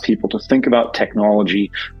allows people to think about technology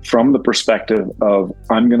from the perspective of,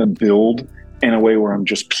 I'm going to build in a way where I'm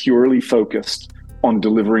just purely focused on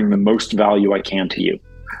delivering the most value I can to you.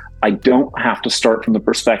 I don't have to start from the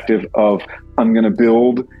perspective of, I'm going to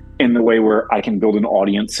build in the way where I can build an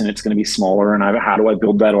audience and it's going to be smaller, and how do I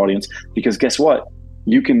build that audience? Because guess what?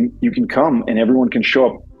 You can come and everyone can show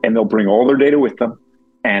up and they'll bring all their data with them,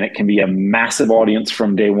 and it can be a massive audience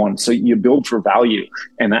from day one. So you build for value,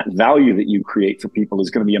 and that value that you create for people is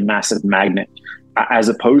going to be a massive magnet, as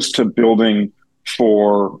opposed to building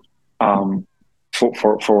for kind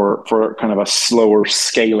of a slower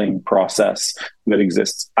scaling process that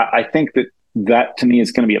exists. I think that to me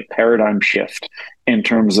is going to be a paradigm shift in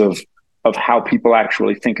terms of how people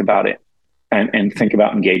actually think about it and think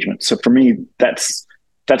about engagement. So for me, that's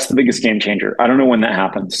the biggest game changer. I don't know when that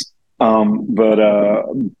happens, but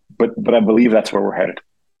I believe that's where we're headed.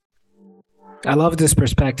 I love this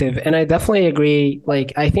perspective, and I definitely agree.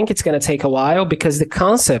 Like, I think it's going to take a while, because the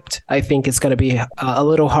concept, I think, is going to be a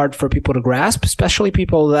little hard for people to grasp, especially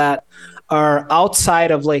people that are outside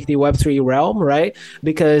of like the Web3 realm, right?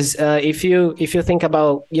 Because if you think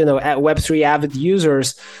about, at Web3 avid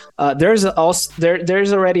users, there's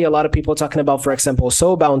already a lot of people talking about, for example,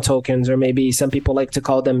 soul-bound tokens, or maybe some people like to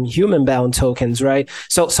call them human-bound tokens, right?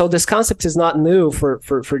 So this concept is not new for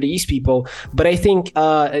these people, but I think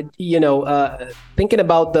thinking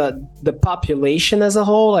about the population as a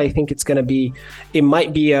whole, I think it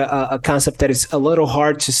might be a concept that is a little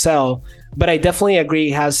hard to sell, but I definitely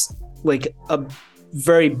agree it has like a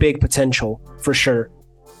very big potential for sure.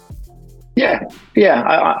 Yeah,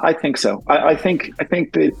 I think so. I think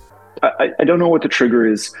that I don't know what the trigger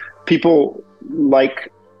is. People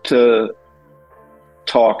like to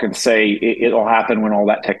talk and say it'll happen when all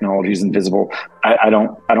that technology is invisible. I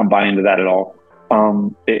don't buy into that at all.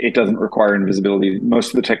 It doesn't require invisibility. Most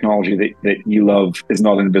of the technology that you love is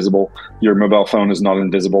not invisible. Your mobile phone is not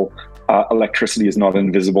invisible. Electricity is not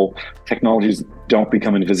invisible. Technologies don't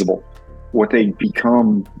become invisible. What they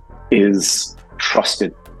become is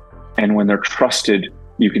trusted. And when they're trusted,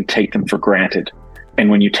 you can take them for granted. And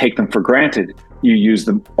when you take them for granted, you use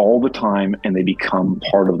them all the time and they become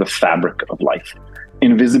part of the fabric of life.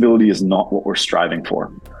 Invisibility is not what we're striving for.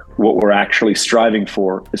 What we're actually striving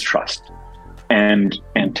for is trust. And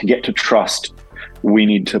to get to trust, we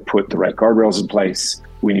need to put the right guardrails in place.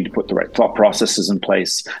 We need to put the right thought processes in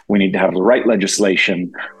place. We need to have the right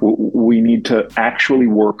legislation. We need to actually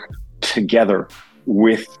work together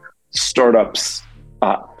with startups,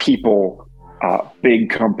 people,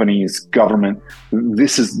 big companies, government.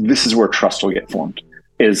 This is where trust will get formed,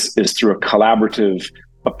 is through a collaborative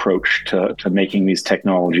approach to making these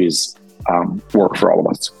technologies work for all of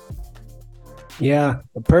us. Yeah,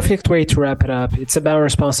 a perfect way to wrap it up. It's about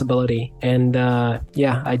responsibility. And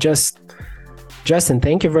Justin,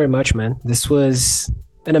 thank you very much, man. This was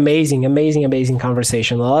an amazing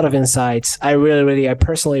conversation. A lot of insights. I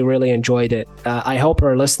personally really enjoyed it. I hope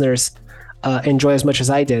our listeners enjoy as much as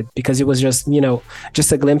I did, because it was just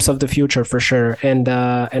a glimpse of the future for sure. And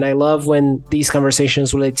I love when these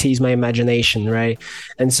conversations really tease my imagination, right?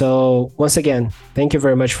 And so once again, thank you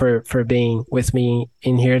very much for being with me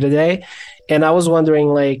in here today. And I was wondering,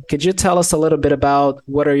 like, could you tell us a little bit about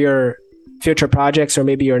what are your future projects or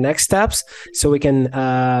maybe your next steps so we can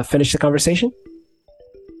finish the conversation?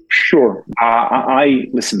 Sure.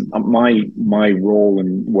 Listen, my role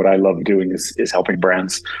and what I love doing is helping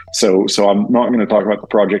brands. So I'm not going to talk about the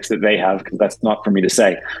projects that they have, because that's not for me to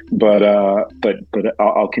say, but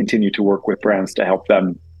I'll continue to work with brands to help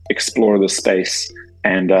them explore the space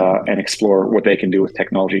and explore what they can do with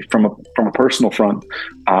technology. From a personal front,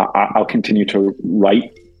 I'll continue to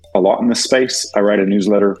write a lot in this space. I write a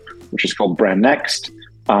newsletter which is called Brand Next.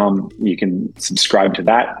 You can subscribe to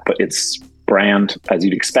that, but it's brand as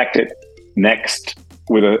you'd expect it, next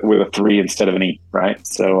with a 3 instead of an E, right?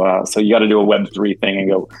 So you got to do a Web3 thing and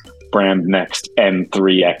go brand next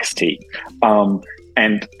N3XT.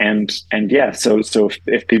 And yeah, so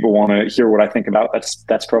if people want to hear what I think about,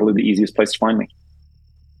 that's probably the easiest place to find me.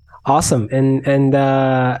 Awesome. And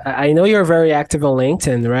I know you're very active on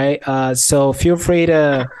LinkedIn, right? So feel free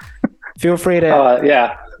to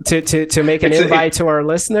yeah. To make an invite to our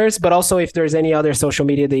listeners, but also if there's any other social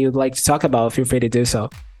media that you'd like to talk about, feel free to do so.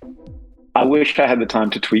 I wish I had the time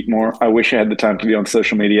to tweet more. I wish I had the time to be on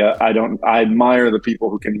social media. I admire the people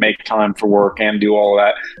who can make time for work and do all of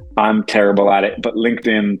that. I'm terrible at it, but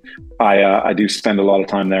LinkedIn, I do spend a lot of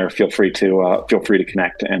time there. Feel free to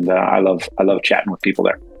connect. And I love chatting with people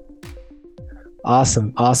there.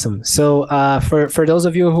 Awesome. So for those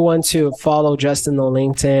of you who want to follow Justin on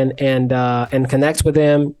LinkedIn and connect with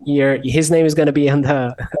him, his name is going to be on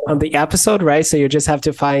the episode, right? So you just have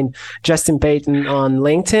to find Justin Peyton on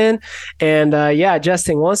LinkedIn. And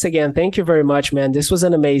Justin, once again, thank you very much, man. This was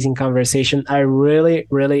an amazing conversation. I really,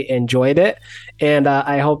 really enjoyed it. And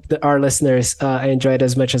I hope that our listeners enjoyed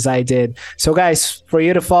as much as I did. So guys, for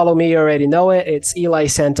you to follow me, you already know it. It's Eli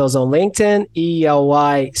Santos on LinkedIn,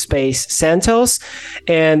 ELY space Santos.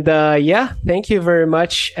 And thank you very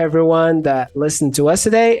much, everyone that listened to us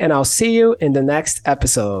today. And I'll see you in the next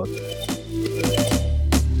episode.